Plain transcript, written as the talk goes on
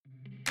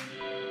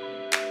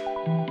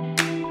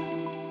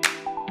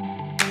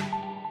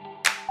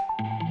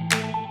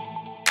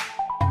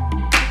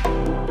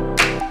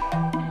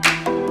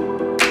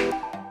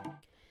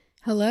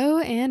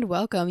and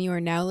welcome. You are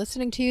now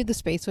listening to the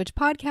Space Witch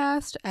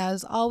podcast.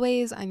 As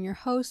always, I'm your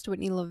host,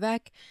 Whitney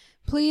Levesque.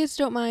 Please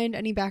don't mind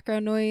any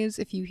background noise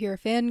if you hear a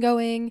fan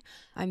going.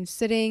 I'm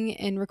sitting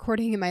and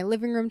recording in my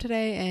living room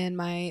today, and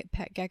my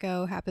pet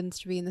gecko happens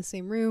to be in the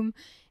same room,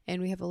 and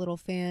we have a little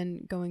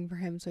fan going for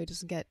him so he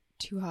doesn't get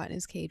too hot in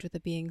his cage with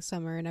it being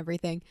summer and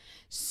everything.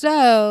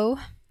 So,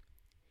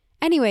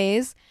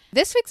 anyways,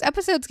 this week's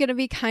episode's going to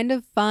be kind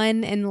of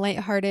fun and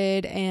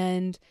lighthearted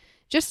and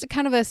just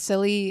kind of a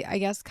silly, I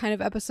guess, kind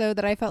of episode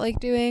that I felt like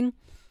doing.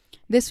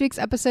 This week's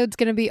episode's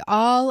going to be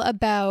all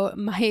about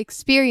my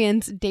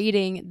experience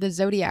dating the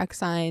Zodiac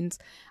signs.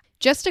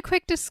 Just a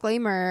quick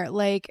disclaimer,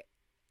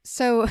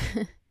 so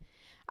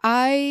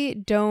I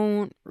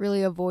don't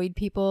really avoid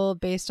people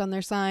based on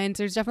their signs.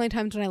 There's definitely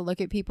times when I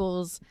look at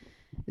people's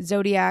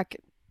Zodiac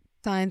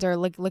signs or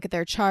look at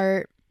their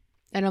chart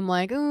and I'm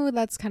like, oh,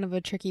 that's kind of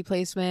a tricky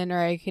placement, or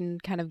I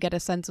can kind of get a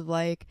sense of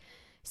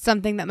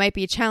something that might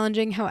be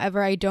challenging.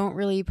 However, I don't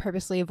really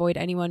purposely avoid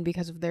anyone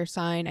because of their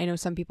sign. I know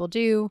some people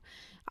do.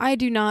 I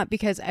do not,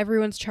 because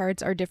everyone's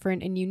charts are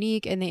different and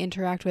unique, and they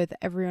interact with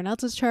everyone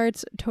else's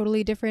charts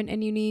totally different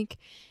and unique.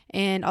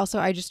 And also,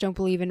 I just don't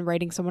believe in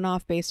writing someone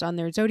off based on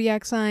their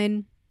zodiac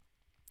sign,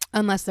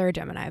 unless they're a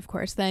Gemini, of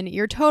course. Then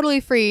you're totally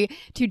free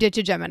to ditch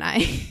a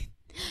Gemini.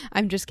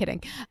 I'm just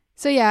kidding.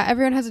 So yeah,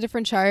 everyone has a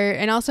different chart.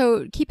 And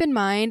also keep in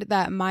mind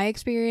that my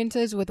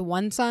experiences with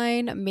one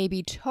sign may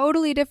be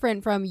totally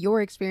different from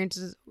your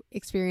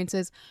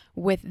experiences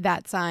with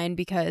that sign,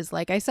 because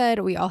like I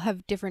said, we all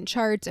have different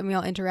charts and we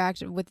all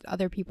interact with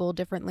other people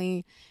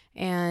differently.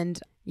 And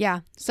yeah,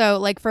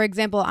 so for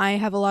example, I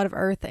have a lot of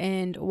earth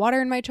and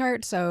water in my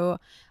chart, so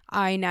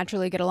I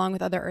naturally get along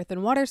with other earth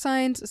and water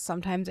signs,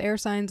 sometimes air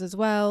signs as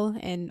well,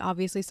 and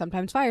obviously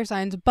sometimes fire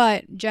signs,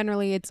 but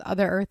generally it's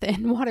other earth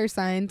and water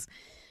signs.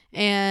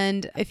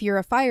 And if you're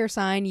a fire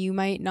sign, you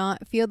might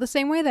not feel the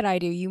same way that I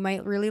do. You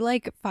might really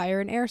like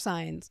fire and air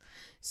signs.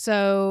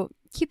 So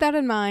keep that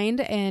in mind.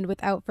 And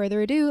without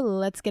further ado,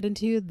 let's get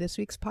into this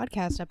week's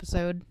podcast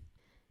episode.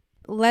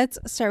 Let's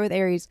start with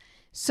Aries.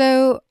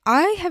 So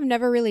I have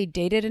never really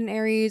dated an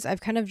Aries.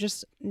 I've kind of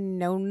just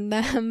known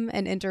them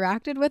and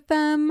interacted with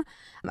them.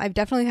 I've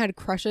definitely had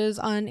crushes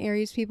on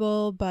Aries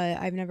people, but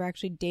I've never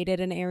actually dated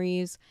an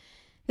Aries.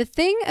 The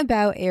thing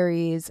about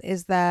Aries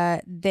is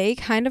that they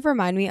kind of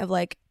remind me of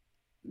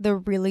the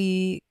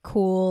really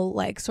cool,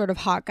 sort of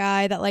hot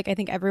guy that I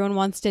think everyone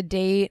wants to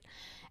date.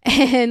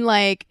 And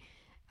I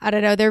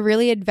don't know, they're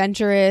really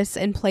adventurous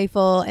and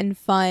playful and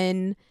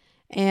fun.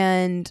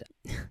 And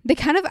they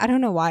kind of, I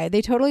don't know why,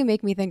 they totally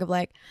make me think of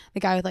the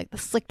guy with the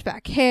slicked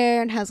back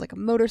hair and has a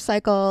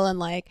motorcycle,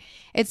 and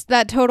it's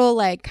that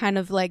total kind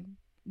of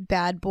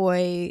bad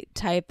boy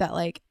type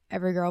that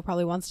every girl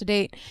probably wants to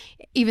date,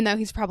 even though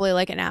he's probably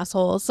an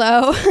asshole.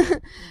 So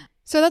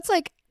so that's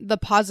the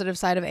positive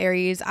side of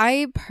Aries.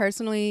 I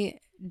personally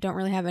don't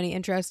really have any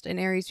interest in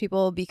Aries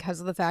people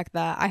because of the fact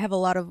that I have a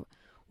lot of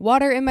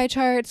water in my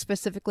chart,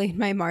 specifically in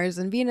my Mars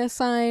and Venus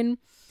sign.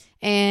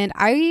 And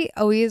I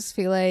always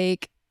feel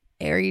like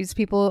Aries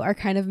people are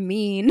kind of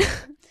mean.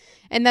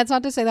 And that's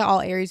not to say that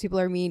all Aries people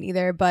are mean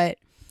either, but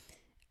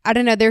I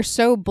don't know, they're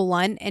so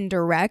blunt and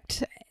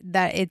direct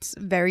that it's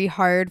very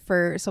hard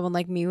for someone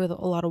like me with a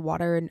lot of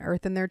water and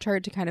earth in their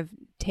chart to kind of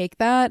take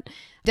that.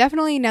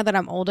 Definitely now that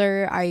I'm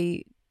older,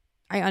 I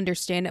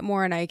understand it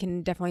more, and I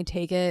can definitely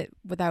take it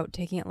without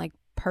taking it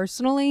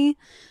personally.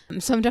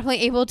 So I'm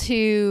definitely able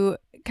to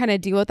kind of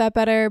deal with that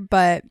better.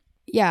 But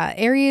yeah,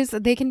 Aries,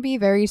 they can be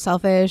very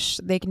selfish.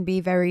 They can be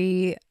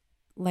very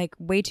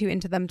way too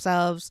into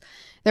themselves.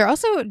 They're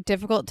also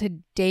difficult to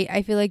date,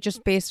 I feel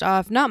just based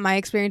off not my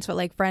experience,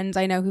 but friends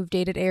I know who've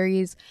dated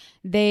Aries.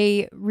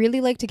 They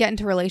really like to get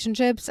into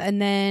relationships,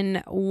 and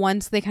then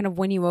once they kind of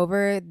win you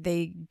over,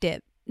 they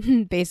dip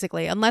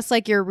basically, unless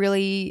you're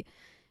really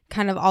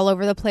kind of all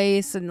over the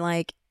place and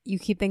you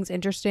keep things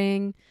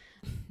interesting.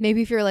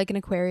 Maybe if you're an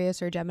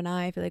Aquarius or a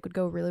Gemini, I feel would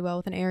go really well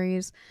with an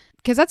Aries,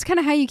 because that's kind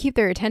of how you keep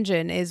their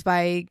attention, is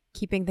by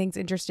keeping things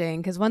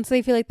interesting. Because once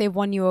they feel they've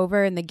won you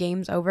over and the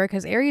game's over,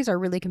 because Aries are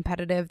really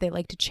competitive, they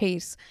like to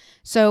chase.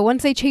 So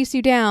once they chase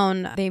you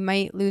down, they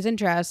might lose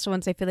interest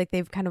once they feel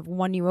they've kind of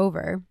won you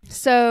over.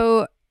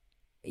 So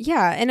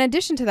yeah, in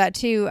addition to that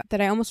too, that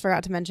I almost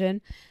forgot to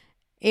mention,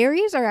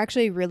 Aries are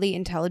actually really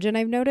intelligent,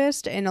 I've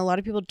noticed, and a lot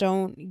of people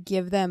don't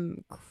give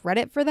them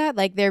credit for that.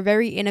 They're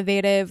very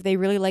innovative. They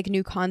really like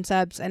new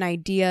concepts and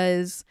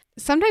ideas.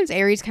 Sometimes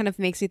Aries kind of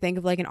makes you think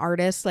of an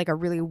artist, a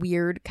really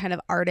weird kind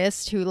of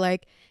artist who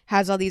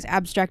has all these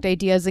abstract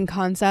ideas and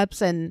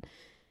concepts, and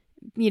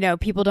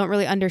people don't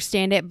really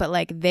understand it, but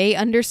they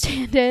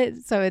understand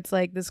it. So it's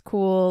this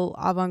cool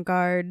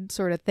avant-garde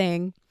sort of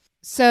thing.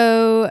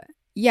 So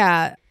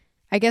yeah,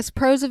 I guess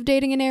pros of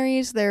dating an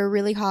Aries, they're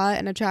really hot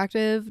and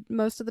attractive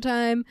most of the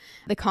time.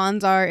 The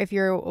cons are, if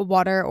you're a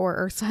water or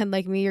earth sign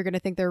like me, you're going to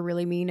think they're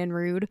really mean and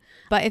rude.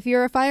 But if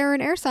you're a fire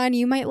and air sign,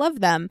 you might love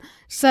them.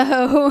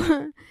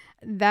 So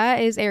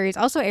that is Aries.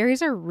 Also,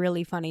 Aries are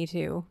really funny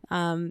too.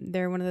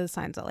 They're one of the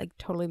signs that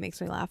totally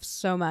makes me laugh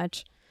so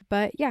much.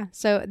 But yeah,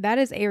 so that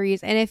is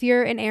Aries. And if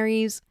you're an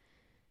Aries,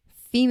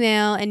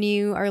 female and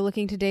you are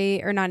looking to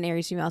date, or not an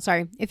Aries female,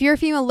 sorry. If you're a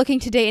female looking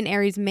to date an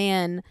Aries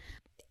man,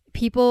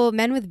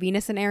 men with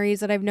Venus in Aries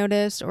that I've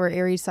noticed, or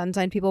Aries sun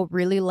sign people,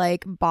 really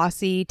like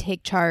bossy,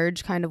 take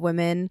charge kind of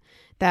women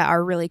that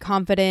are really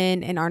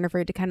confident and aren't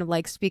afraid to kind of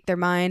like speak their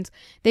minds.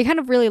 They kind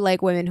of really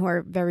like women who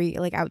are very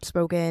like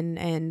outspoken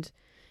and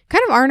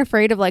kind of aren't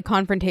afraid of like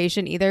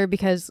confrontation either,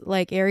 because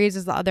like Aries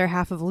is the other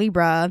half of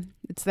Libra.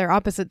 It's their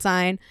opposite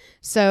sign.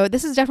 So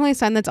this is definitely a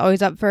sign that's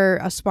always up for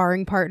a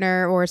sparring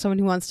partner or someone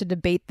who wants to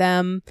debate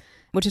them,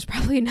 which is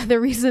probably another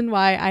reason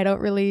why I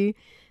don't really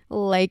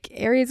like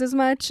Aries as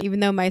much, even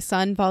though my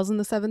sun falls in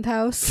the 7th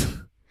house,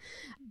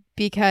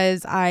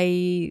 because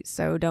I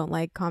so don't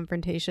like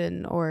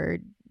confrontation or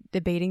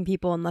debating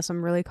people unless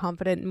I'm really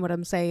confident in what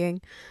I'm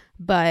saying.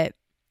 But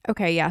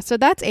okay, yeah, so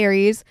that's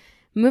Aries.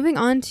 Moving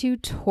on to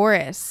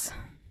Taurus.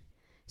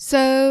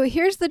 So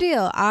here's the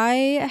deal. I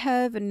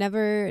have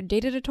never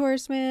dated a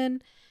Taurus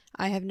man.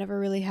 I have never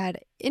really had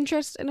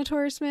interest in a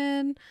Taurus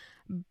man.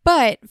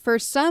 But for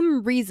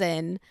some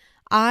reason,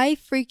 I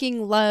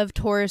freaking love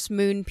Taurus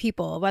moon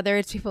people. Whether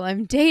it's people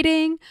I'm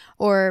dating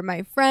or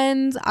my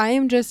friends, I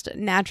am just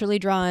naturally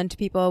drawn to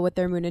people with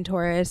their moon in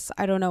Taurus.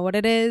 I don't know what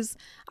it is.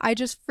 I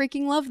just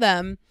freaking love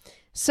them.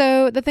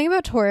 So the thing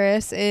about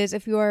Taurus is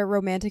if you are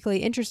romantically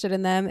interested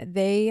in them,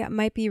 they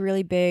might be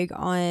really big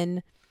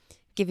on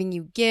giving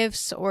you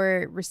gifts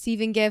or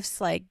receiving gifts.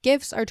 Like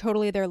gifts are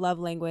totally their love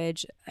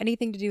language.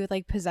 Anything to do with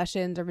like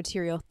possessions or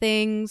material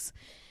things.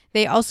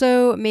 They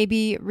also may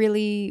be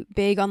really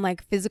big on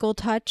like physical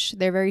touch.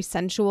 They're very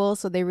sensual,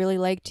 so they really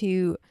like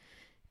to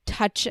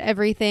touch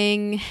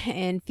everything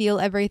and feel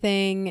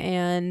everything,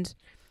 and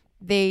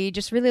they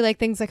just really like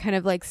things that kind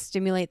of like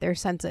stimulate their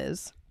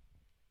senses.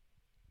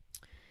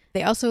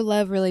 They also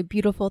love really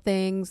beautiful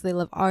things. They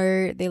love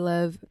art. They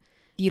love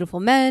beautiful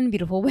men,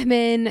 beautiful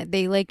women.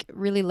 They like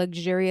really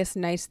luxurious,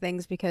 nice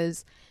things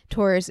because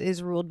Taurus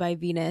is ruled by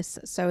Venus,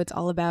 so it's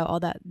all about all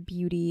that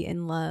beauty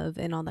and love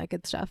and all that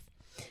good stuff.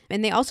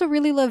 And they also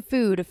really love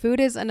food.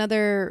 Food is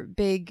another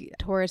big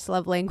Taurus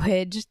love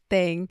language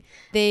thing.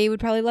 They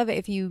would probably love it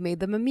if you made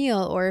them a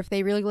meal, or if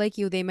they really like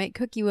you, they might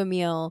cook you a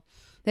meal.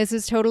 This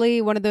is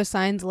totally one of those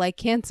signs like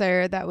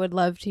Cancer that would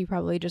love to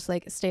probably just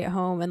like stay at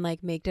home and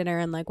like make dinner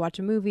and like watch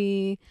a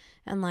movie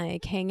and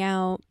like hang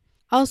out.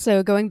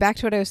 Also, going back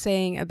to what I was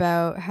saying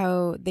about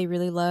how they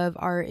really love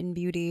art and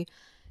beauty,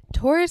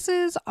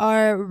 Tauruses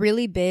are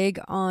really big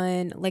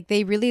on, like,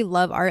 they really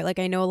love art. Like,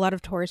 I know a lot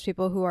of Taurus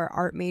people who are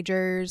art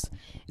majors.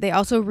 They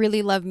also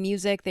really love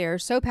music. They are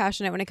so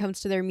passionate when it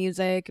comes to their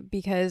music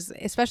because,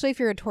 especially if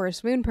you're a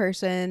Taurus moon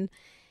person,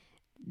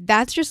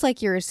 that's just like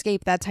your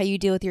escape. That's how you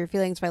deal with your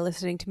feelings, by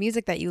listening to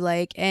music that you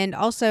like. And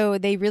also,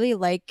 they really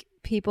like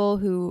people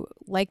who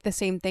like the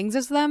same things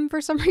as them for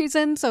some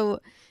reason. So,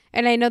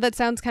 and I know that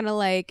sounds kind of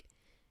like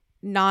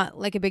not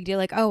like a big deal,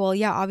 like, oh, well,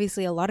 yeah,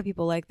 obviously a lot of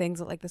people like things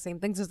that like the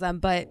same things as them.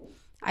 But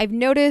I've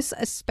noticed,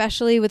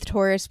 especially with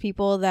Taurus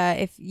people, that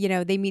if, you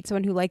know, they meet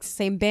someone who likes the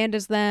same band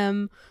as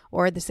them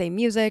or the same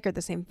music or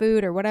the same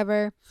food or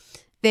whatever,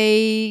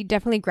 they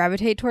definitely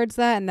gravitate towards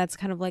that. And that's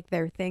kind of like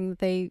their thing that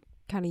they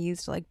kind of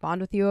use to like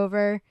bond with you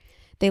over.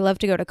 They love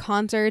to go to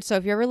concerts. So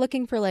if you're ever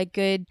looking for like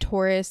good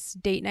Taurus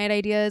date night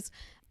ideas,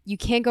 you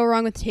can't go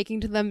wrong with taking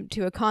them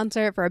to a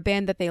concert for a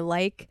band that they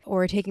like,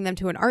 or taking them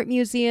to an art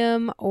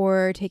museum,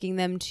 or taking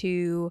them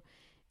to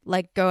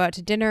like go out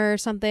to dinner or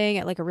something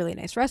at like a really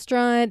nice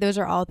restaurant. Those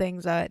are all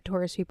things that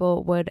Taurus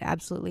people would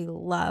absolutely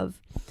love.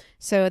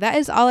 So that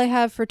is all I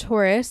have for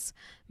Taurus.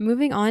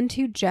 Moving on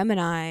to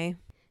Gemini.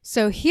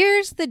 So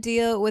here's the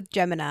deal with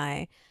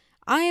Gemini.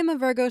 I am a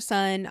Virgo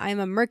sun. I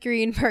am a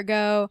Mercury in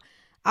Virgo.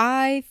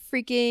 I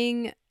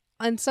freaking,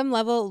 on some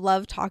level,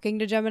 love talking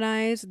to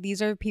Geminis.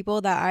 These are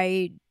people that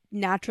I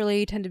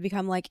naturally tend to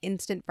become like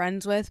instant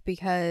friends with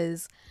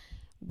because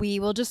we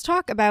will just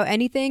talk about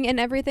anything and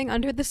everything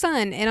under the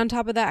sun. And on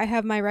top of that, I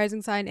have my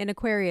rising sign in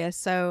Aquarius,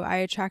 so I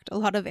attract a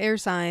lot of air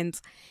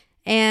signs.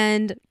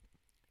 And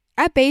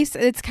at base,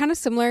 it's kind of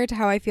similar to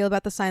how I feel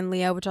about the sign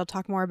Leo, which I'll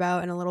talk more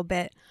about in a little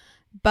bit.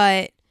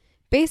 But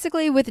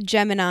basically with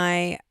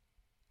Gemini,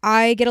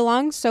 I get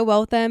along so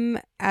well with them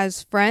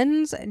as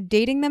friends.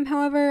 Dating them,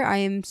 however, I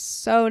am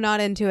so not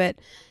into it.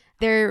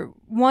 They're,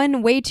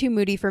 one, way too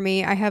moody for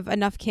me. I have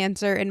enough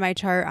Cancer in my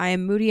chart. I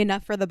am moody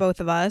enough for the both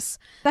of us.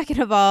 Second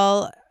of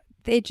all,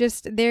 they're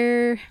just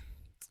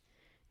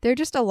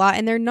a lot,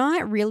 and they're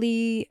not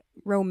really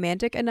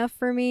romantic enough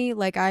for me.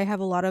 Like, I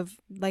have a lot of,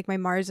 like, my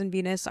Mars and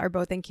Venus are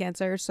both in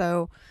Cancer,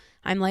 so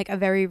I'm like a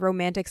very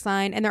romantic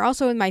sign. And they're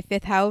also in my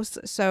 5th house,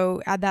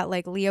 so add that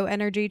like Leo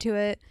energy to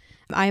it.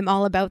 I'm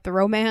all about the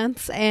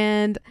romance,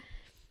 and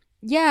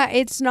yeah,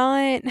 it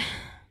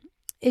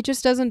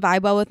just doesn't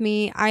vibe well with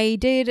me. I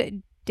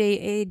did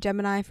date a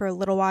Gemini for a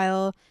little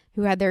while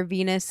who had their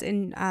Venus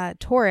in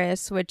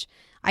Taurus, which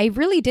I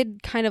really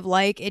did kind of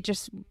like. It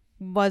just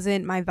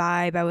wasn't my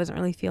vibe. I wasn't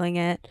really feeling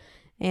it,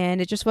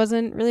 and it just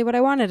wasn't really what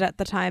I wanted at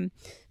the time.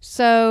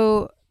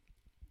 So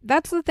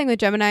that's the thing with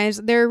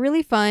Geminis. They're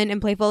really fun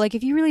and playful. Like,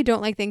 if you really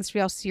don't like things to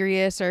be all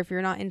serious, or if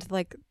you're not into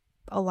like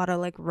a lot of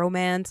like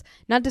romance.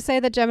 Not to say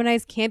that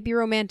Geminis can't be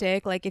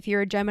romantic. Like if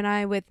you're a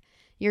Gemini with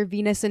your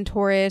Venus in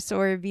Taurus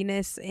or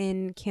Venus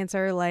in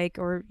Cancer, like,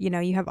 or, you know,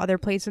 you have other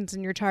placements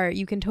in your chart,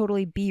 you can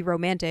totally be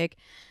romantic.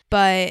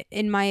 But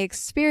in my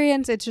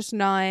experience, it's just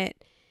not,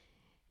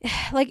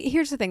 like,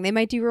 here's the thing. They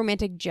might do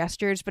romantic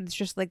gestures, but it's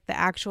just like the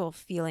actual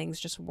feelings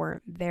just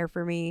weren't there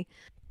for me.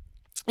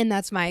 And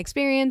that's my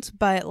experience.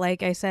 But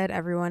like I said,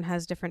 everyone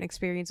has different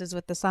experiences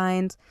with the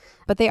signs.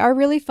 But they are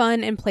really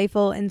fun and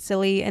playful and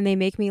silly, and they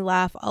make me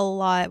laugh a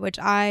lot, which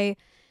I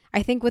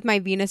think with my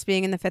Venus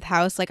being in the 5th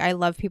house, like I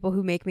love people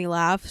who make me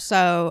laugh.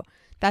 So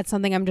that's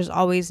something I'm just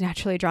always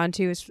naturally drawn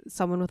to, is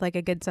someone with like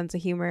a good sense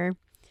of humor.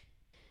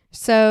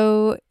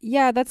 So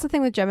yeah, that's the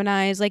thing with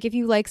Geminis. Like if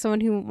you like someone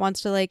who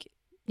wants to like,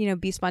 you know,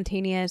 be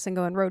spontaneous and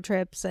go on road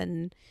trips,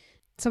 and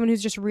someone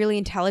who's just really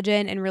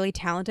intelligent and really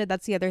talented,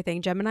 that's the other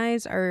thing.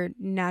 Geminis are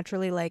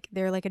naturally like,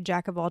 they're like a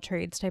jack of all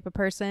trades type of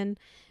person.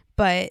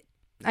 But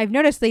I've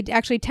noticed they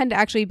actually tend to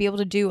actually be able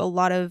to do a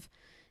lot of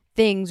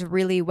things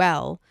really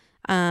well.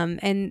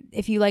 And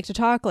if you like to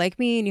talk like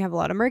me and you have a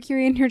lot of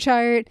Mercury in your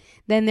chart,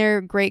 then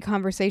they're great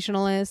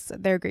conversationalists.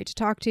 They're great to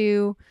talk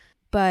to,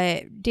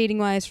 but dating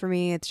wise for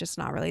me, it's just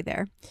not really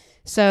there.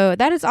 So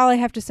that is all I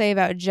have to say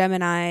about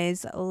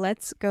Geminis.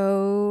 Let's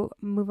go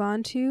move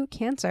on to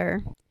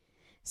Cancer.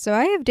 So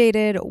I have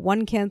dated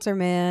one Cancer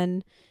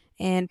man,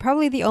 and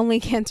probably the only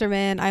Cancer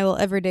man I will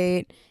ever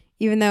date,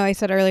 even though I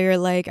said earlier,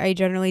 like, I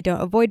generally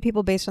don't avoid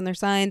people based on their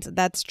signs.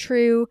 That's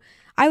true.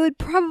 I would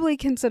probably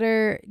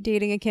consider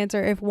dating a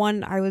Cancer if,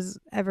 one, I was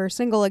ever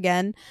single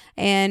again,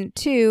 and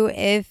two,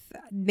 if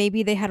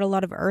maybe they had a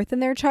lot of Earth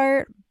in their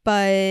chart.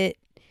 But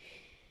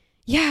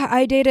yeah,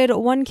 I dated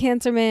one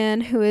Cancer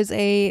man who is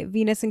a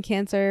Venus in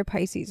Cancer,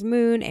 Pisces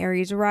moon,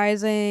 Aries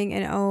rising,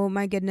 and oh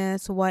my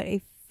goodness, what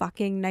a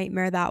fucking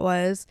nightmare that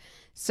was.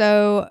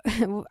 So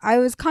I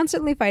was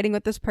constantly fighting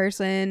with this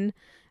person.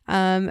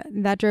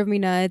 That drove me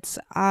nuts.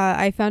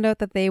 I found out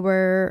that they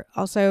were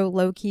also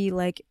low-key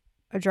like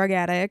a drug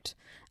addict.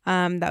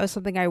 That was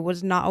something I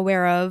was not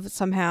aware of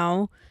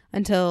somehow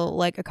until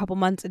like a couple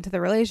months into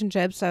the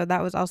relationship. So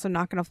that was also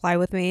not going to fly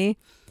with me.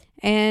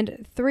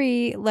 And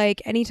three,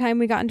 like anytime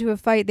we got into a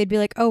fight, they'd be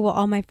like, oh, well,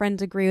 all my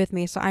friends agree with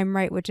me, so I'm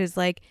right, which is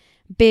like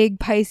big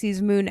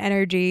Pisces moon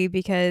energy,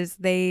 because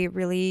they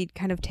really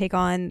kind of take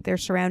on their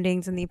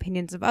surroundings and the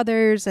opinions of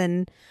others.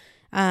 And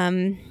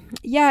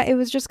yeah, it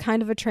was just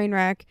kind of a train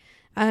wreck.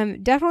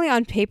 Definitely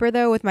on paper,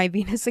 though, with my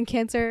Venus in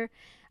Cancer,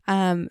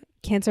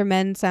 Cancer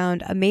men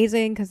sound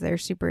amazing because they're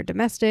super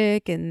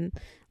domestic and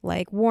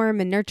like warm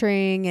and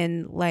nurturing,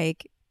 and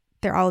like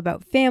they're all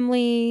about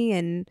family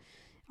and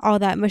all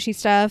that mushy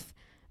stuff.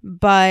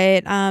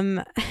 But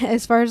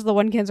as far as the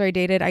one Cancer I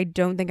dated, I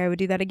don't think I would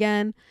do that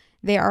again.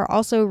 They are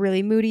also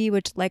really moody,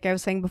 which, like I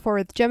was saying before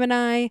with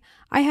Gemini,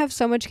 I have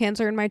so much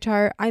Cancer in my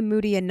chart. I'm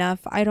moody enough.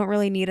 I don't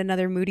really need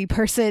another moody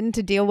person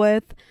to deal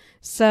with.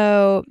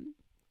 So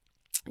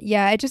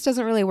yeah, it just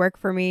doesn't really work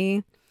for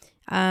me.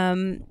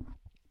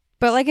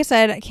 But like I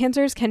said,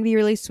 Cancers can be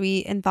really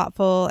sweet and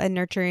thoughtful and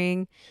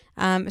nurturing.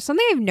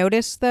 Something I've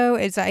noticed, though,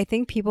 is that I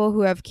think people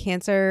who have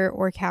Cancer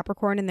or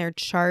Capricorn in their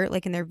chart,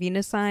 like in their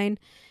Venus sign,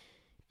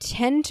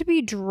 tend to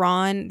be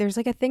drawn. There's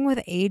like a thing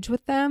with age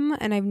with them.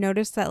 And I've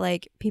noticed that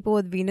like people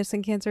with Venus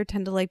and Cancer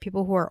tend to like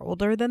people who are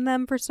older than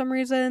them for some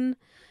reason.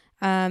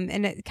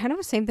 And it kind of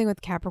the same thing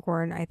with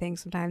Capricorn, I think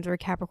sometimes, where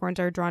Capricorns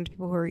are drawn to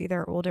people who are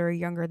either older or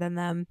younger than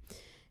them.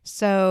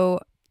 So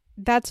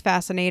that's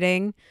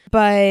fascinating.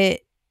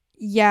 But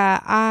yeah,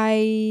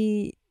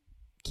 I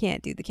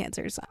can't do the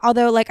Cancers.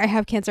 Although like I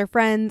have Cancer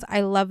friends. I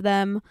love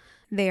them.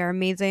 They are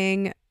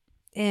amazing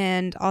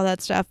and all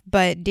that stuff.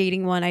 But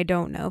dating one, I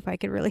don't know if I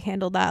could really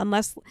handle that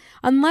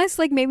unless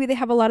like maybe they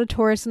have a lot of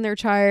Taurus in their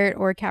chart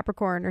or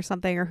Capricorn or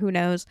something, or who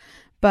knows.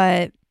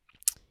 But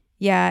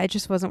yeah, it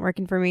just wasn't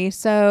working for me.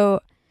 So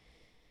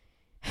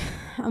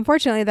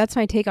unfortunately, that's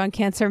my take on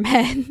Cancer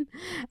men.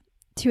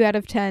 2 out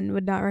of 10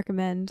 would not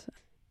recommend,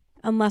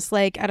 unless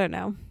like, I don't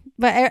know.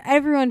 But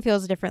everyone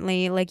feels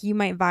differently. Like you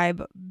might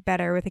vibe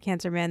better with a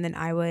Cancer man than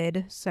I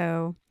would.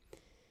 So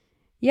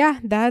yeah,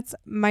 that's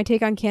my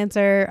take on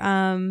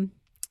Cancer.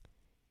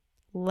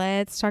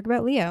 Let's talk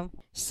about Leo.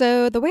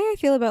 So the way I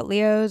feel about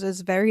Leos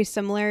is very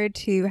similar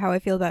to how I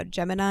feel about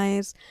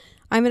Geminis.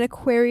 I'm an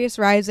Aquarius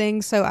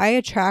rising, so I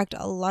attract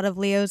a lot of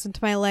Leos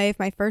into my life.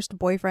 My first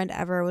boyfriend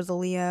ever was a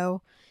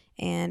Leo,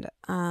 and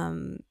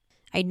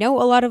I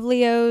know a lot of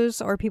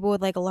Leos, or people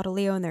with like a lot of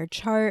Leo in their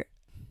chart.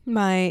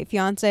 My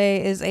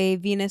fiance is a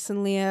Venus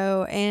in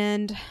Leo,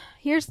 and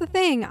here's the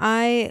thing.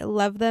 I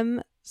love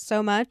them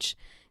so much.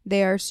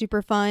 They are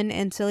super fun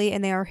and silly,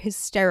 and they are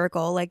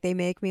hysterical. Like, they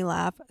make me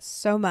laugh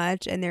so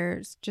much, and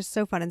they're just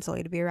so fun and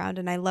silly to be around,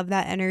 and I love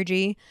that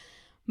energy.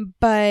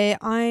 But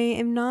I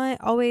am not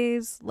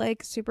always,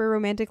 like, super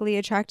romantically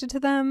attracted to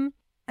them.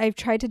 I've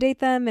tried to date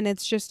them, and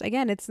it's just,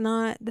 again, it's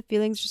not, the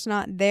feeling's just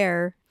not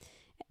there.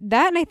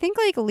 That, and I think,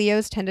 like,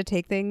 Leos tend to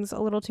take things a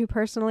little too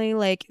personally.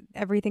 Like,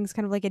 everything's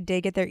kind of like a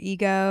dig at their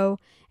ego,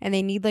 and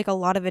they need, like, a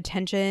lot of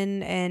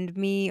attention. And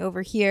me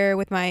over here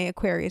with my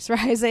Aquarius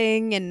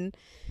rising and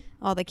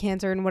all the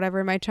Cancer and whatever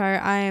in my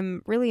chart,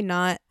 I'm really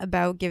not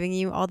about giving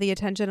you all the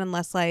attention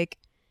unless like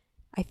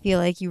I feel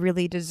like you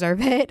really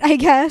deserve it, I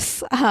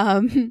guess.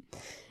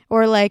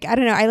 Or like, I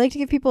don't know, I like to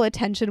give people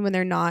attention when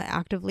they're not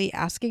actively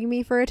asking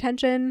me for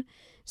attention.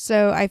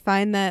 So I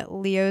find that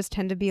Leos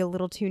tend to be a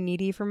little too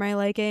needy for my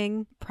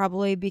liking,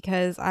 probably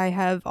because I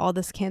have all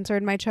this Cancer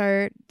in my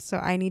chart, so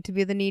I need to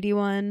be the needy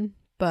one.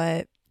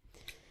 But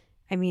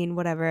I mean,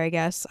 whatever, I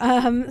guess.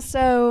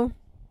 So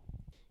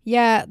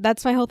yeah,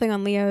 that's my whole thing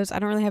on Leos. I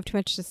don't really have too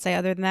much to say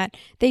other than that.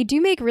 They do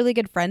make really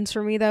good friends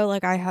for me, though.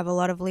 Like, I have a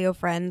lot of Leo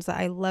friends that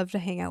I love to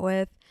hang out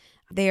with.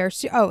 They are,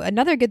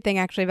 another good thing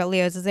actually about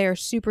Leos is they are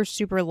super,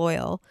 super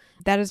loyal.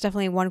 That is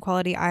definitely one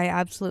quality I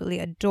absolutely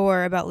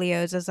adore about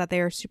Leos, is that they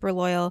are super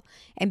loyal.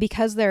 And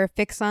because they're a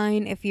fixed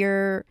sign,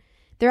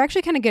 they're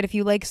actually kind of good if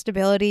you like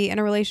stability in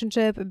a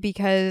relationship,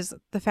 because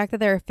the fact that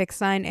they're a fixed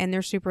sign and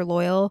they're super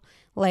loyal,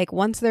 like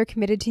once they're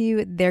committed to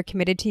you, they're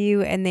committed to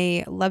you, and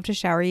they love to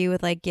shower you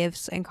with like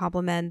gifts and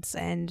compliments,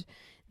 and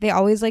they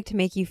always like to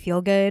make you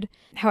feel good.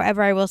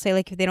 However, I will say,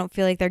 like, if they don't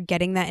feel like they're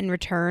getting that in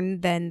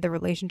return, then the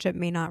relationship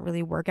may not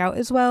really work out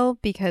as well,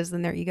 because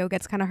then their ego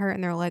gets kind of hurt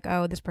and they're like,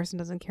 oh, this person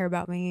doesn't care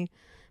about me,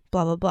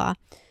 blah, blah, blah.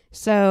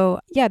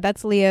 So yeah,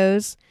 that's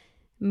Leos.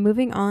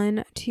 Moving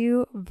on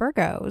to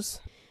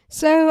Virgos.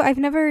 So I've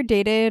never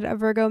dated a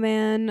Virgo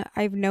man.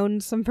 I've known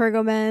some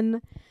Virgo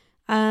men.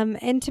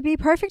 And to be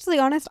perfectly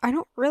honest, I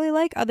don't really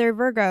like other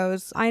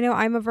Virgos. I know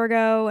I'm a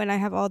Virgo and I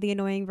have all the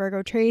annoying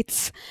Virgo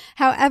traits.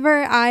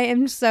 However, I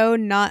am so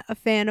not a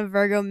fan of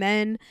Virgo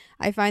men.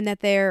 I find that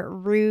they're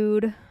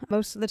rude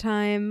most of the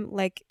time.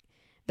 Like,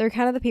 they're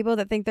kind of the people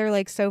that think they're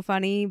like so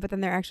funny, but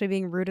then they're actually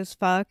being rude as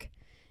fuck.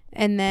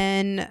 And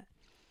then,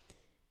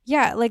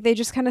 yeah, like they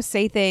just kind of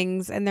say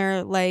things and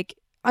they're like,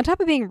 on top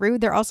of being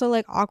rude, they're also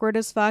like awkward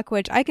as fuck,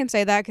 which I can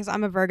say that because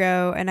I'm a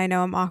Virgo and I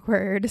know I'm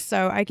awkward,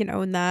 so I can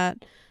own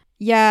that.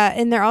 Yeah,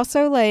 and they're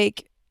also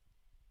like,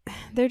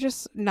 they're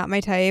just not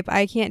my type.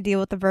 I can't deal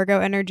with the Virgo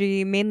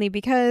energy, mainly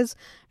because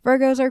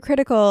Virgos are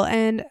critical,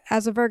 and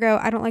as a Virgo,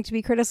 I don't like to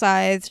be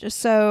criticized.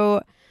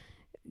 So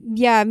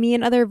yeah, me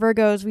and other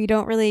Virgos, we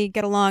don't really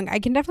get along. I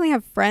can definitely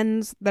have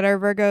friends that are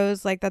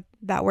Virgos, like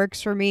that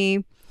works for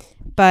me.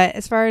 But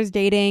as far as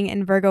dating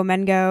and Virgo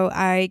men go,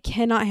 I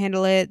cannot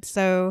handle it.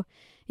 So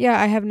yeah,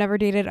 I have never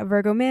dated a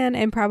Virgo man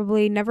and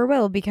probably never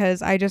will,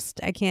 because I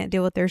can't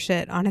deal with their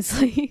shit,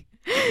 honestly.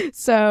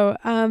 So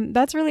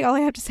that's really all I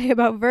have to say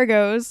about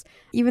Virgos,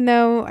 even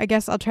though I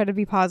guess I'll try to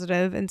be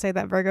positive and say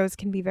that Virgos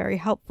can be very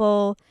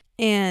helpful,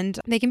 and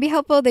they can be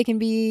helpful. They can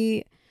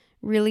be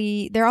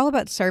they're all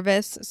about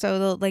service. So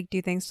they'll like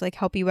do things to like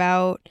help you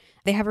out.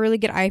 They have a really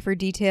good eye for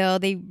detail.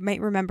 They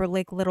might remember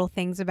like little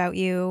things about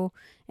you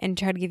and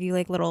try to give you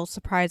like little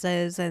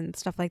surprises and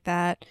stuff like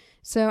that.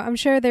 So I'm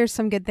sure there's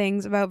some good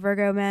things about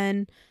Virgo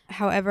men.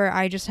 However,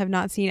 I just have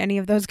not seen any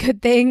of those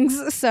good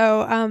things.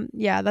 So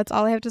yeah, that's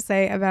all I have to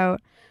say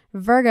about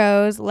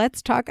Virgos.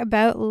 Let's talk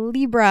about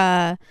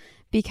Libra,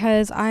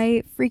 because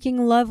I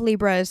freaking love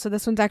Libras. So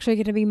this one's actually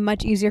going to be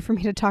much easier for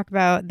me to talk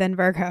about than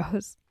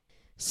Virgos.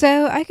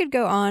 So I could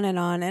go on and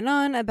on and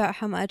on about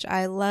how much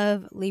I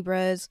love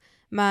Libras.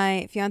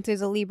 My fiance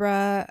is a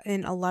Libra,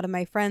 and a lot of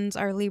my friends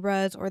are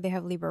Libras, or they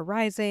have Libra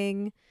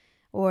rising,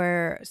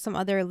 or some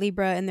other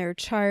Libra in their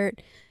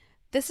chart.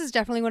 This is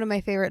definitely one of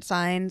my favorite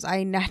signs.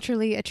 I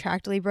naturally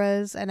attract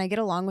Libras, and I get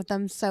along with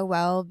them so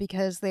well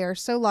because they are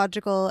so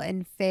logical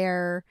and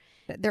fair.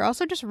 They're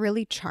also just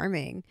really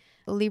charming.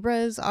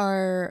 Libras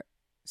are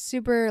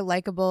super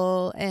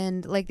likable,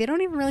 and like they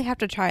don't even really have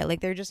to try.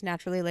 Like, they're just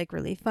naturally like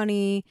really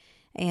funny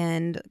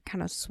and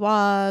kind of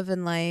suave,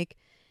 and like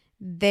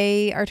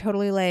they are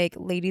totally like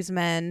ladies'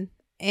 men,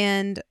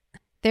 and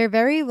they're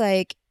very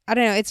like, I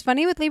don't know, it's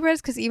funny with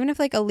Libras because even if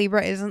like a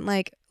Libra isn't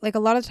like a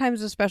lot of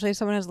times, especially if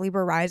someone has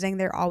Libra rising,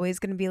 they're always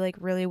going to be like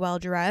really well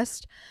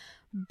dressed.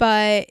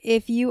 But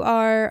if you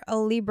are a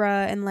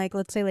Libra and like,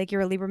 let's say like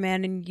you're a Libra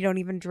man and you don't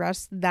even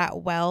dress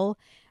that well,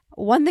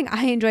 one thing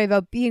I enjoy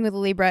about being with a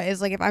Libra is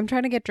like, if I'm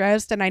trying to get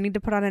dressed and I need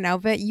to put on an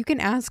outfit, you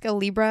can ask a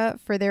Libra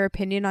for their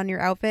opinion on your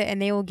outfit,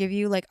 and they will give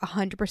you like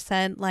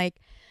 100%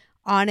 like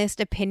honest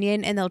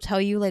opinion, and they'll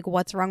tell you like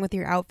what's wrong with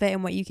your outfit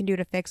and what you can do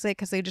to fix it,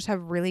 because they just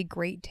have really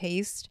great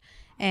taste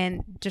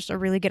and just a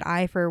really good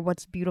eye for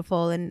what's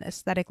beautiful and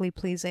aesthetically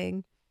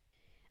pleasing.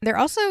 They're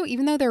also,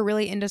 even though they're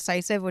really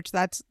indecisive, which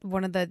that's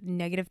one of the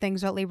negative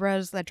things about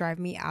Libras that drive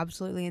me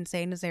absolutely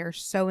insane, is they are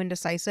so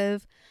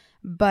indecisive.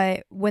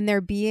 But when they're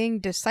being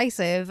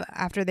decisive,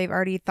 after they've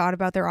already thought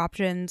about their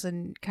options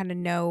and kind of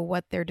know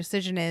what their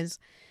decision is,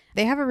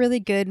 they have a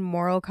really good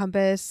moral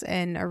compass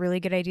and a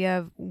really good idea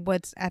of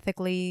what's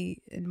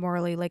ethically and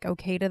morally like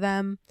okay to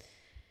them.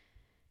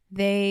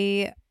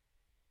 They're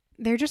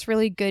just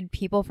really good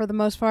people for the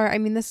most part. I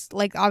mean, this,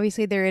 like,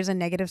 obviously there is a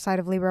negative side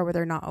of Libra where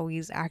they're not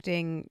always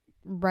acting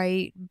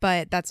right,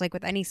 but that's like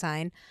with any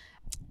sign.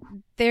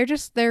 They're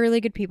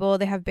really good people.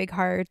 They have big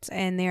hearts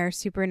and they are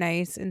super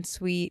nice and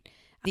sweet.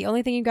 The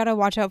only thing you got to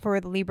watch out for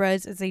with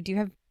Libras is they do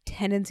have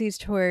tendencies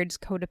towards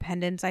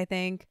codependence, I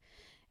think.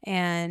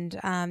 And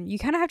you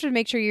kind of have to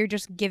make sure you're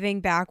just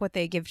giving back what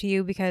they give to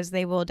you, because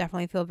they will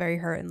definitely feel very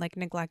hurt and like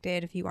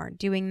neglected if you aren't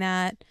doing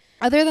that.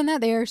 Other than that,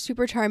 they are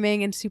super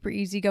charming and super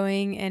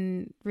easygoing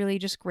and really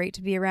just great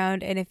to be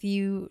around. And if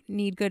you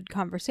need good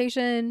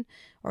conversation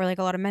or like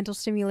a lot of mental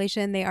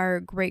stimulation, they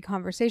are great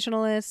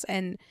conversationalists,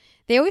 and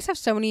they always have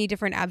so many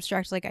different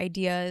abstract like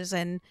ideas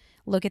and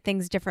look at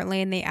things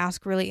differently, and they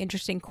ask really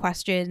interesting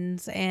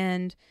questions,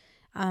 and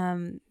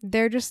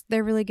they're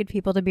really good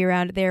people to be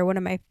around. They're one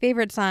of my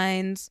favorite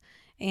signs,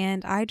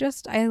 and I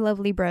love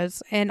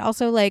Libras. And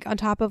also, like, on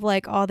top of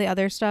like all the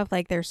other stuff,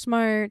 like they're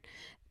smart,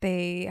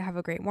 they have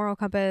a great moral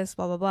compass,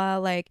 blah blah blah,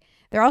 like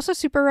they're also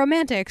super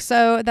romantic,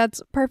 so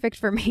that's perfect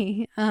for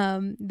me.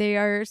 They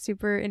are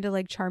super into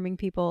like charming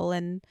people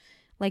and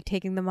like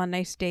taking them on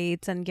nice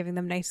dates and giving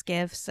them nice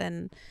gifts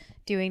and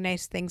doing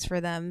nice things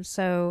for them.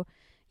 So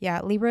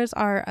yeah, Libras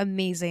are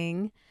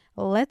amazing.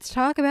 Let's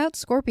talk about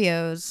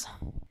Scorpios.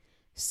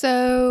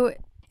 So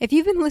if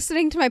you've been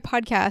listening to my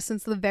podcast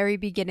since the very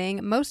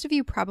beginning, most of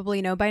you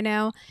probably know by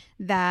now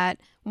that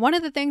one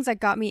of the things that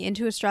got me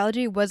into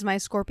astrology was my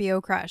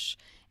Scorpio crush.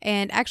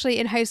 And actually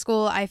in high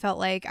school, I felt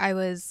like I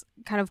was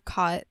kind of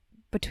caught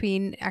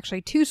between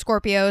actually two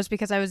Scorpios,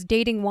 because I was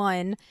dating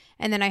one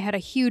and then I had a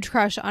huge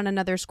crush on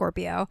another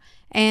Scorpio.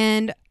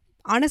 And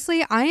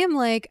honestly, I am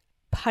like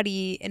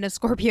putty in a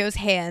Scorpio's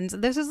hands.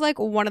 This is like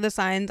one of the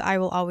signs I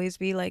will always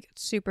be like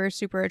super,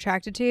 super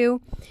attracted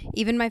to.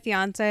 Even my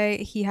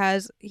fiance,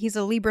 he's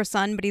a Libra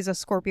sun, but he's a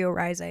Scorpio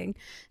rising.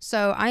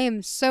 So I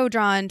am so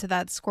drawn to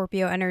that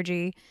Scorpio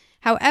energy.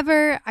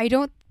 However, I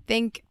don't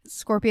think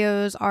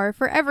Scorpios are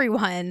for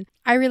everyone.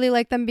 I really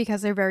like them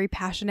because they're very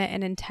passionate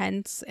and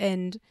intense,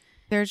 and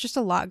there's just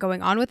a lot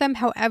going on with them.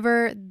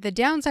 However, the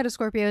downside of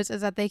Scorpios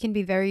is that they can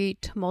be very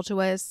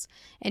tumultuous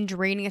and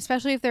draining,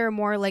 especially if they're a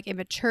more like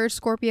immature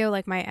Scorpio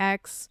like my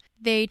ex.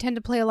 They tend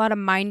to play a lot of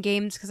mind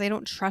games because they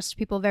don't trust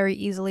people very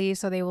easily,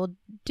 so they'll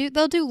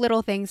do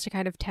little things to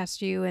kind of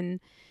test you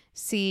and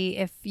see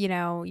if, you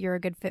know, you're a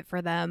good fit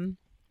for them.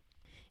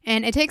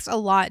 And it takes a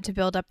lot to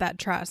build up that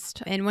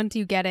trust. And once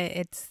you get it,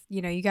 it's,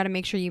 you know, you got to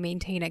make sure you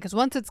maintain it, because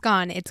once it's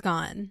gone, it's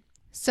gone.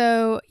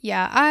 So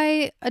yeah,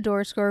 I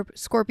adore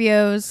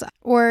Scorpios,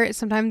 or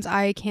sometimes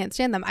I can't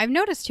stand them. I've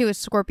noticed too with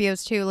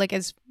Scorpios too, like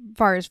as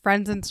far as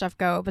friends and stuff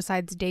go,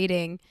 besides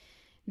dating,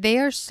 they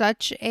are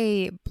such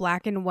a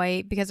black and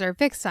white, because they're a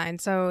fixed sign.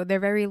 So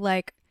they're very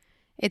like,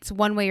 it's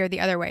one way or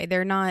the other way.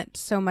 They're not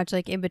so much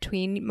like in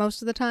between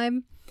most of the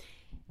time.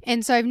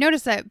 And so I've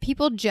noticed that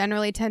people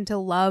generally tend to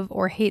love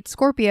or hate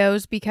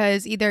Scorpios,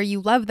 because either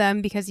you love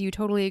them because you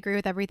totally agree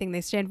with everything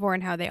they stand for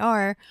and how they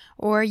are,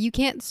 or you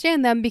can't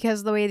stand them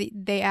because the way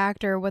they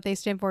act or what they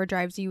stand for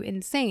drives you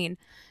insane.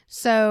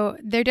 So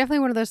they're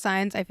definitely one of those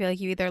signs I feel like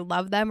you either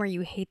love them or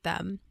you hate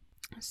them.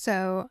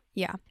 So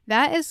yeah,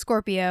 that is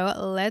Scorpio.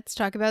 Let's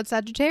talk about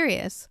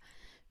Sagittarius.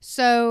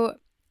 So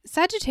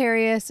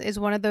Sagittarius is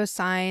one of those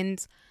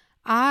signs.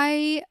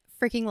 I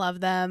freaking love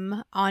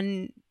them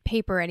on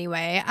paper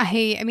anyway.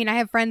 I mean, I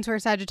have friends who are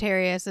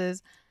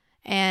Sagittariuses,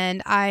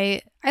 and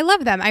I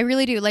love them. I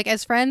really do. Like,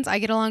 as friends, I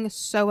get along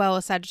so well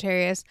with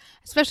Sagittarius,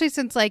 especially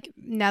since, like,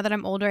 now that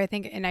I'm older, I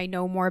think, and I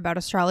know more about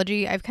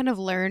astrology, I've kind of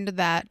learned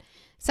that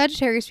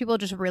Sagittarius people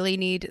just really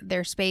need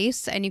their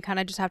space, and you kind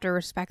of just have to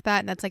respect that,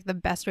 and that's, like, the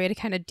best way to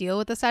kind of deal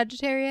with a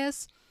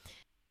Sagittarius.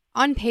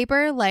 On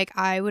paper, like,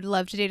 I would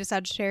love to date a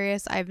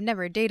Sagittarius. I've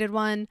never dated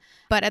one,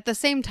 but at the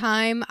same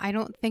time, I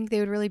don't think they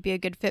would really be a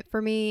good fit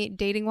for me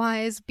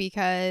dating-wise,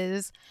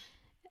 because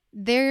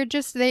they're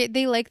just, they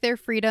like their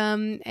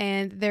freedom,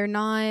 and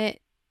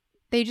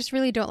they just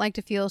really don't like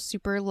to feel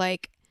super,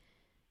 like,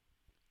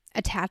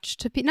 attached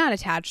to, not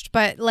attached,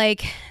 but,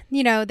 like,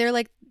 you know, they're,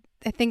 like,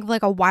 I think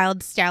like a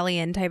wild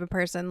stallion type of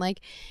person.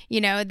 Like, you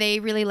know, they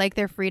really like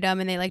their freedom,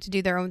 and they like to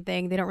do their own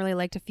thing. They don't really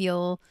like to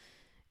feel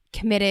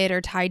committed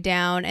or tied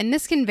down, and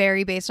this can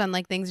vary based on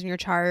like things in your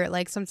chart.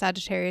 Like, some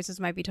Sagittarius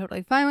might be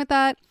totally fine with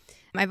that.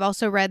 I've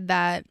also read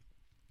that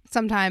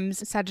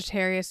sometimes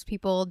Sagittarius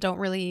people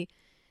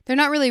they're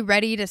not really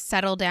ready to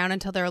settle down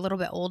until they're a little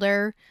bit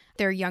older.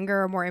 They're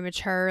younger or more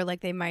immature,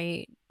 like they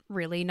might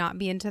really not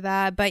be into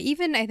that. But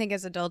even I think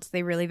as adults,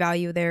 they really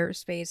value their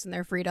space and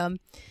their freedom.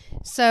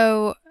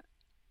 So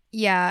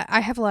yeah,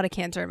 I have a lot of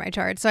Cancer in my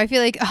chart, so I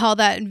feel like all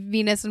that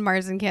Venus and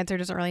Mars and Cancer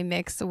doesn't really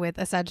mix with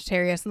a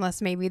Sagittarius,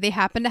 unless maybe they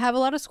happen to have a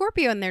lot of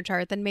Scorpio in their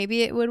chart. Then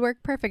maybe it would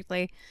work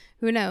perfectly.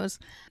 Who knows?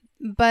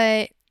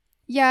 But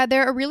yeah,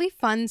 they're a really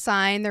fun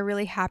sign. They're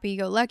really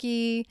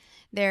happy-go-lucky.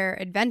 They're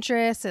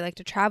adventurous. They like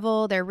to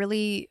travel. They're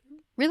really,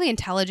 really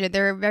intelligent.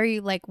 They're very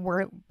like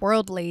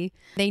worldly.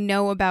 They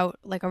know about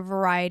like a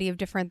variety of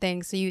different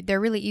things, so they're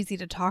really easy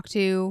to talk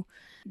to.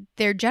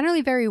 They're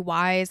generally very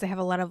wise. They have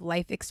a lot of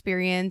life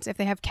experience. If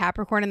they have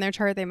Capricorn in their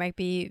chart, they might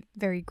be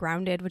very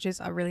grounded, which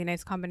is a really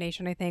nice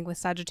combination, I think, with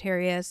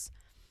Sagittarius.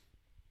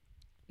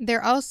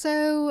 They're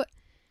also,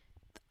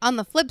 on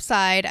the flip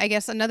side, I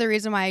guess another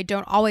reason why I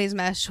don't always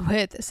mesh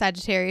with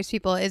Sagittarius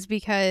people is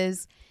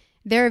because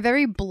they're a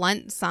very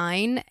blunt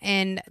sign,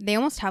 and they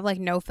almost have like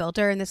no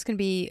filter, and this can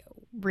be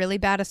really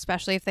bad,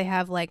 especially if they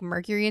have like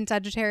Mercury in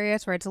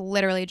Sagittarius, where it's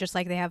literally just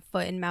like they have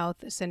foot and mouth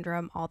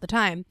syndrome all the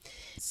time.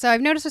 So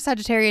I've noticed with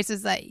Sagittarius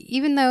is that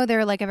even though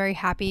they're like a very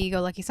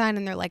happy-go-lucky sign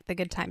and they're like the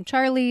good time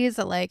Charlies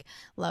that like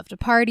love to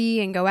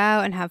party and go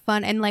out and have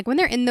fun, and like when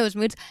they're in those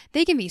moods,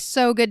 they can be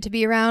so good to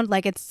be around.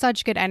 Like it's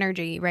such good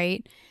energy,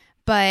 right?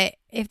 But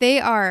if they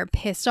are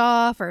pissed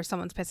off or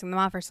someone's pissing them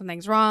off or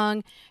something's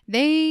wrong,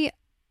 they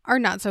are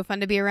not so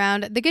fun to be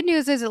around. The good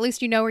news is at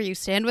least you know where you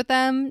stand with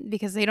them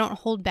because they don't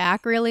hold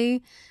back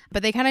really,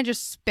 but they kind of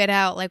just spit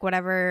out like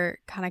whatever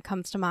kind of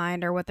comes to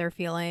mind or what they're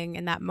feeling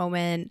in that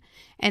moment.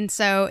 And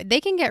so they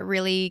can get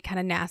really kind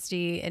of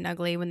nasty and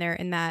ugly when they're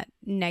in that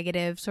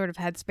negative sort of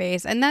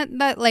headspace. And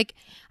that like,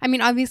 I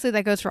mean, obviously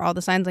that goes for all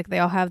the signs. Like they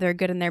all have their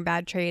good and their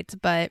bad traits,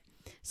 but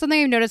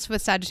something I've noticed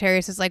with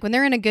Sagittarius is like when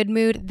they're in a good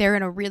mood, they're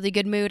in a really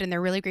good mood and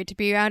they're really great to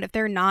be around. If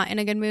they're not in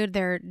a good mood,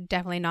 they're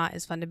definitely not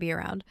as fun to be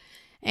around.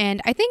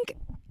 And I think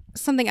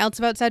something else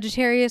about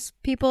Sagittarius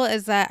people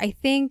is that I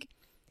think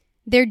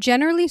they're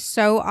generally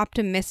so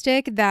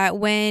optimistic that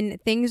when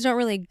things don't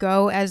really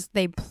go as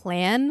they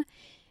plan,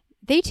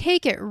 they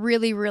take it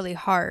really, really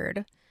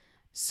hard.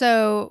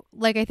 So,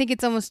 like, I think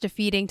it's almost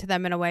defeating to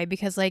them in a way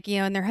because, like, you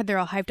know, in their head, they're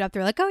all hyped up.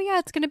 They're like, oh, yeah,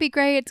 it's going to be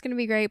great. It's going to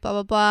be great, blah,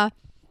 blah, blah.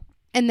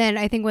 And then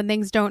I think when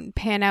things don't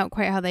pan out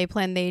quite how they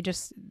plan, I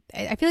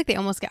feel like they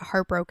almost get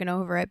heartbroken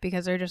over it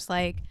because they're just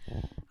like,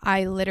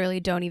 I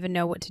literally don't even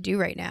know what to do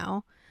right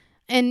now.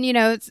 And, you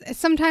know,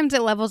 sometimes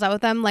it levels out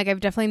with them. Like, I've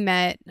definitely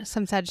met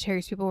some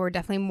Sagittarius people who are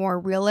definitely more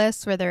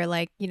realists, where they're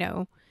like, you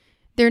know,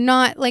 they're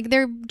not, like,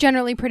 they're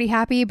generally pretty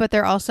happy, but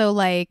they're also,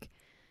 like,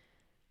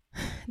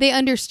 they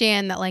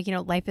understand that, like, you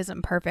know, life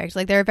isn't perfect.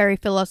 Like, they're a very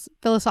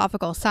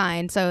philosophical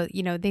sign. So,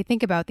 you know, they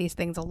think about these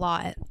things a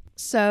lot.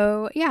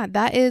 So, yeah,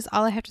 that is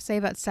all I have to say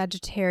about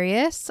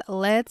Sagittarius.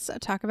 Let's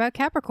talk about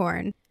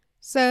Capricorn.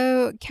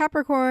 So,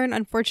 Capricorn,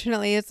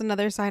 unfortunately, is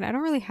another sign I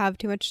don't really have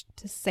too much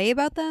to say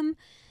about them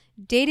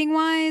dating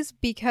wise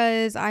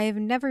because I have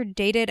never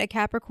dated a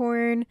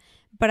Capricorn,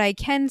 but I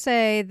can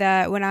say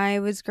that when I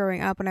was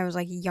growing up, when I was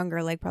like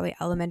younger, like probably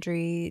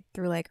elementary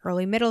through like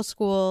early middle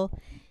school,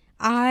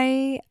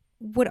 I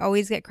would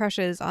always get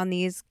crushes on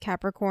these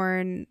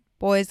Capricorn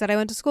boys that I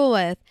went to school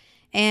with.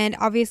 And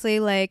obviously,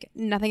 like,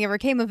 nothing ever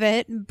came of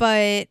it,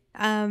 but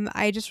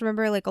I just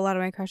remember, like, a lot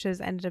of my crushes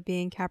ended up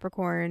being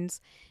Capricorns.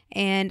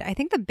 And I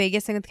think the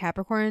biggest thing with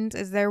Capricorns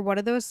is they're one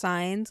of those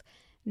signs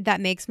that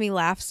makes me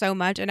laugh so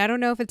much. And I don't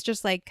know if it's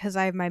just, like, because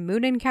I have my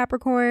moon in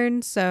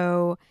Capricorn,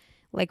 so,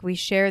 like, we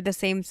share the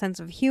same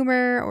sense of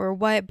humor or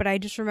what, but I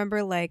just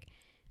remember, like,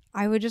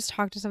 I would just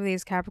talk to some of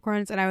these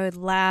Capricorns and I would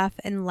laugh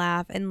and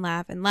laugh and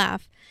laugh and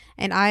laugh.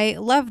 And I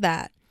love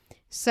that.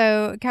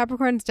 So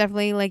Capricorn's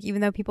definitely, like,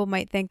 even though people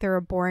might think they're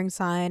a boring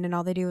sign and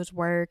all they do is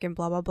work and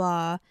blah, blah,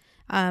 blah,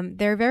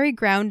 they're very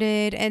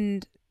grounded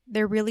and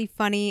they're really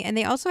funny. And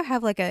they also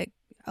have like a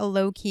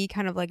low-key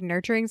kind of like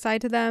nurturing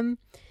side to them,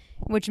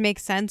 which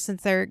makes sense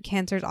since they're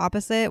Cancer's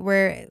opposite,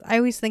 where I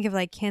always think of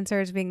like Cancer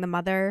as being the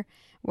mother,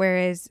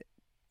 whereas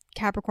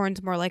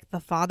Capricorn's more like the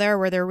father,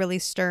 where they're really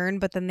stern,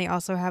 but then they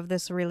also have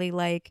this really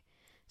like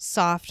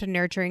soft,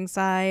 nurturing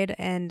side,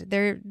 and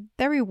they're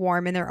very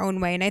warm in their own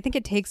way. And I think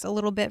it takes a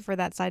little bit for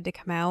that side to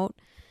come out,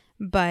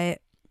 but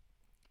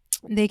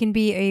they can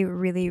be a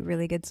really,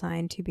 really good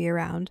sign to be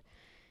around.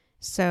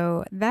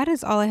 So that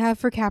is all I have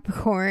for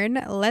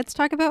Capricorn. Let's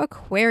talk about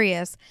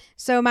Aquarius.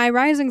 So my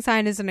rising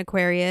sign is an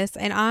Aquarius,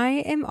 and I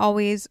am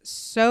always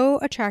so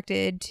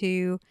attracted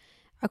to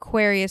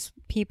Aquarius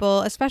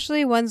people,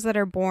 especially ones that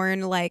are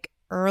born like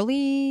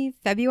early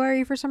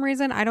February for some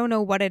reason. I don't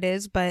know what it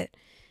is, but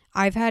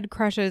I've had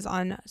crushes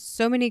on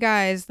so many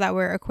guys that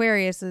were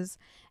Aquariuses,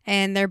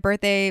 and their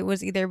birthday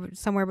was either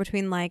somewhere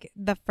between like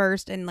the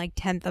 1st and like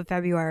 10th of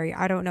February.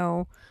 I don't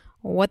know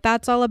what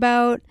that's all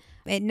about.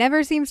 It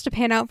never seems to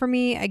pan out for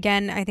me.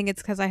 Again, I think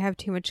it's because I have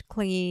too much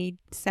clingy,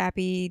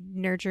 sappy,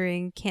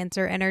 nurturing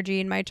Cancer energy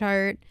in my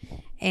chart,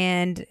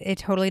 and it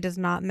totally does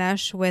not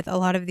mesh with a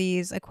lot of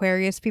these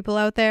Aquarius people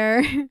out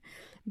there.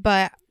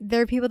 But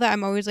they're people that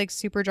I'm always like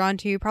super drawn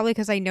to, probably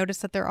because I notice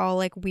that they're all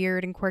like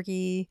weird and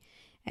quirky.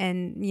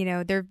 And, you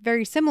know, they're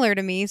very similar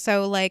to me.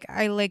 So, like,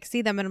 I, like,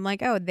 see them and I'm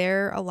like, oh,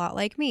 they're a lot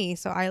like me.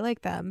 So I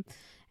like them.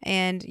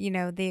 And, you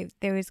know, they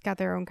always got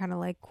their own kind of,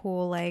 like,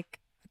 cool, like,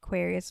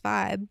 Aquarius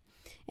vibe.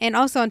 And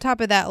also on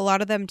top of that, a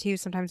lot of them, too,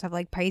 sometimes have,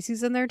 like,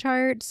 Pisces in their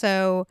chart.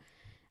 So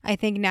I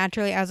think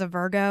naturally as a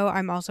Virgo,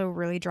 I'm also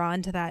really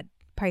drawn to that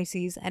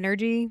Pisces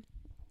energy.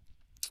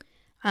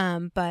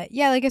 But,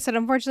 yeah, like I said,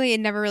 unfortunately, it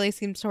never really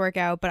seems to work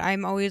out. But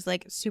I'm always,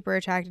 like, super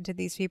attracted to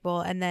these people.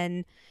 And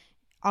then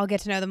I'll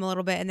get to know them a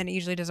little bit, and then it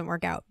usually doesn't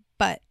work out.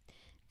 But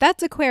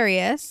that's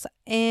Aquarius.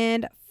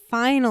 And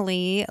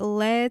finally,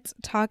 let's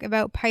talk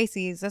about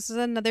Pisces. This is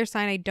another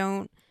sign I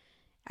don't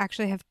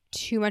actually have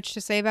too much to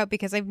say about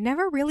because I've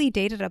never really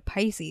dated a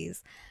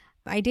Pisces.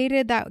 I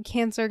dated that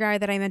Cancer guy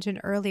that I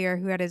mentioned earlier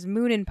who had his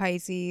moon in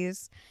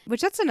Pisces,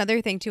 which that's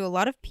another thing too. A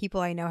lot of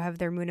people I know have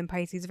their moon in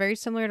Pisces, very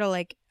similar to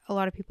like a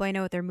lot of people I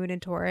know with their moon in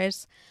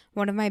Taurus.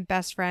 One of my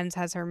best friends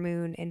has her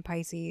moon in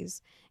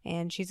Pisces,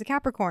 and she's a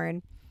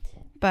Capricorn.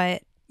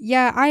 But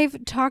Yeah,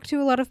 I've talked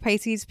to a lot of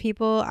Pisces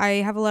people.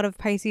 I have a lot of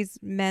Pisces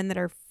men that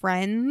are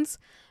friends,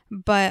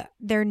 but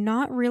they're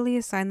not really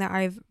a sign that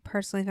I've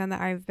personally found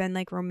that I've been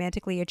like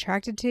romantically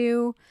attracted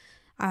to.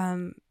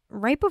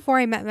 Right before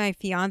I met my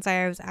fiance,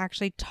 I was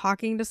actually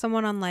talking to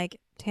someone on like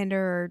Tinder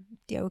or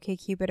the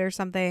OkCupid or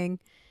something,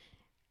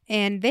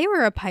 and they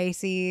were a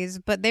Pisces,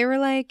 but they were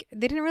like,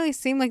 they didn't really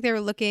seem like they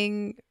were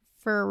looking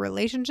for a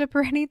relationship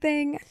or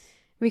anything.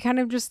 We kind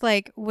of just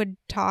like would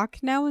talk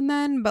now and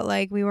then, but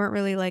like we weren't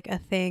really like a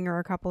thing or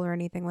a couple or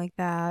anything like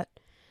that.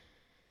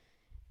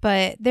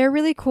 But they're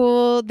really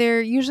cool.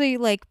 They're usually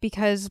like,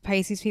 because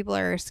Pisces people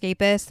are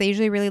escapists, they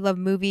usually really love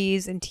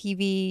movies and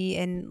TV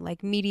and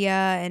like media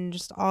and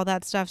just all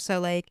that stuff.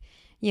 So like,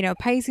 you know,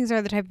 Pisces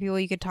are the type of people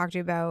you could talk to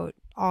about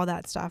all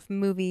that stuff,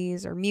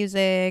 movies or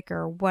music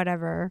or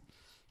whatever.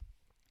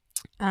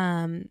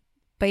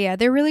 But yeah,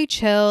 they're really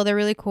chill. They're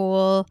really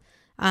cool.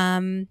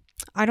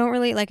 I don't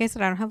really, like I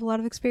said, I don't have a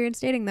lot of experience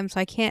dating them, so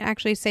I can't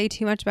actually say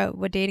too much about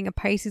what dating a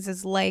Pisces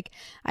is like.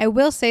 I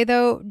will say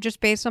though, just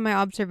based on my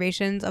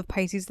observations of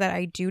Pisces that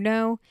I do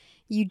know,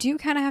 you do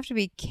kind of have to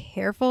be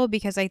careful,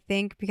 because I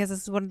think because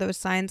this is one of those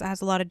signs that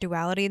has a lot of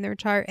duality in their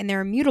chart, and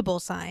they're a mutable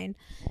sign.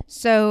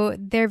 So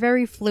they're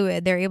very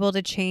fluid. They're able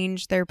to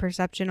change their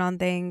perception on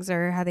things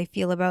or how they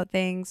feel about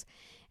things.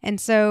 And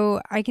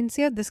so I can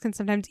see how this can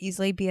sometimes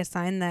easily be a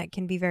sign that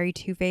can be very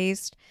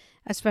two-faced,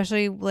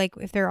 especially like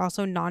if they're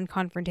also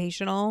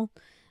non-confrontational.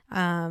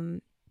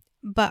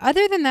 But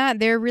other than that,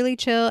 they're really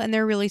chill and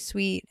they're really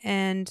sweet.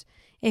 And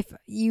if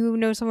you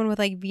know someone with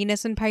like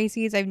Venus and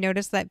Pisces, I've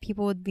noticed that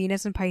people with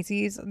Venus and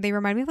Pisces, they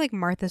remind me of like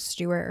Martha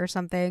Stewart or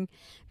something,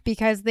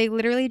 because they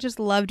literally just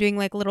love doing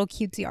like little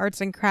cutesy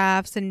arts and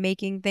crafts and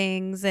making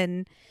things,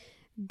 and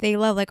they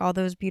love like all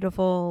those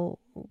beautiful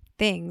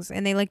things,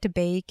 and they like to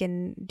bake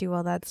and do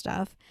all that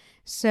stuff.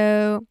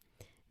 So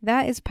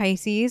that is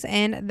Pisces,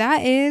 and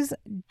that is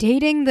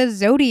dating the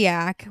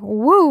Zodiac.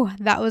 Woo,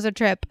 that was a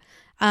trip.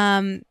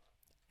 I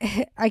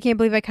can't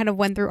believe I kind of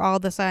went through all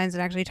the signs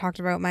and actually talked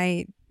about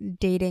my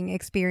dating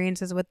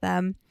experiences with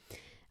them.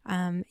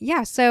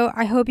 Yeah, so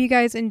I hope you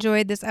guys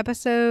enjoyed this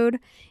episode.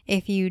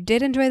 If you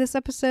did enjoy this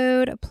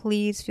episode,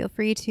 please feel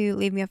free to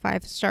leave me a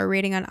 5-star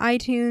rating on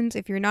iTunes.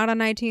 If you're not on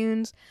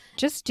iTunes,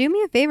 just do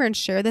me a favor and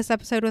share this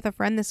episode with a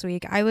friend this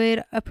week. I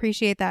would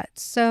appreciate that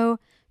so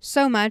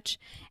much.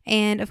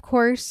 And of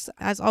course,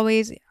 as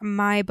always,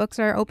 my books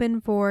are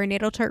open for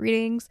natal chart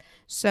readings,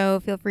 so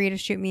feel free to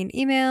shoot me an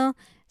email,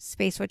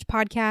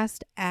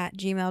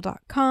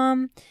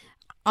 spacewitchpodcast@gmail.com.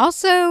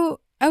 Also,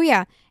 oh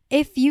yeah,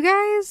 if you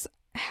guys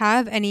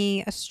have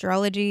any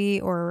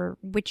astrology or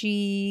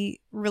witchy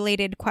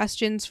related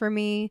questions for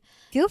me,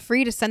 feel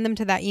free to send them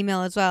to that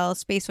email as well,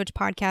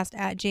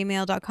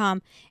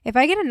 spacewitchpodcast@gmail.com. If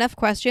I get enough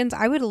questions,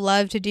 I would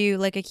love to do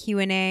like a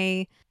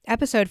Q&A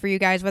episode for you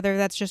guys, whether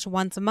that's just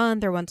once a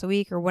month or once a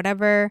week or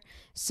whatever.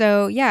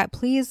 So yeah,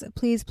 please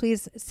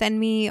send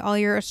me all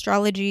your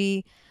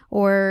astrology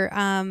or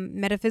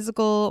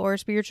metaphysical or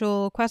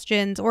spiritual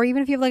questions, or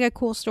even if you have like a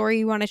cool story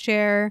you want to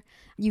share,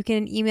 you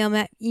can email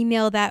that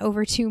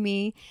over to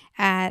me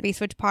at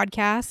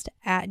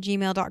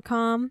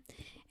spacewitchpodcast@gmail.com.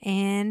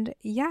 And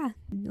yeah,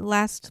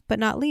 last but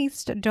not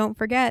least, don't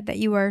forget that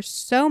you are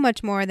so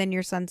much more than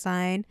your sun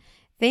sign.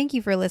 Thank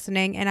you for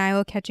listening, and I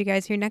will catch you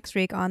guys here next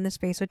week on the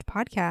Space Witch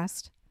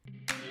Podcast.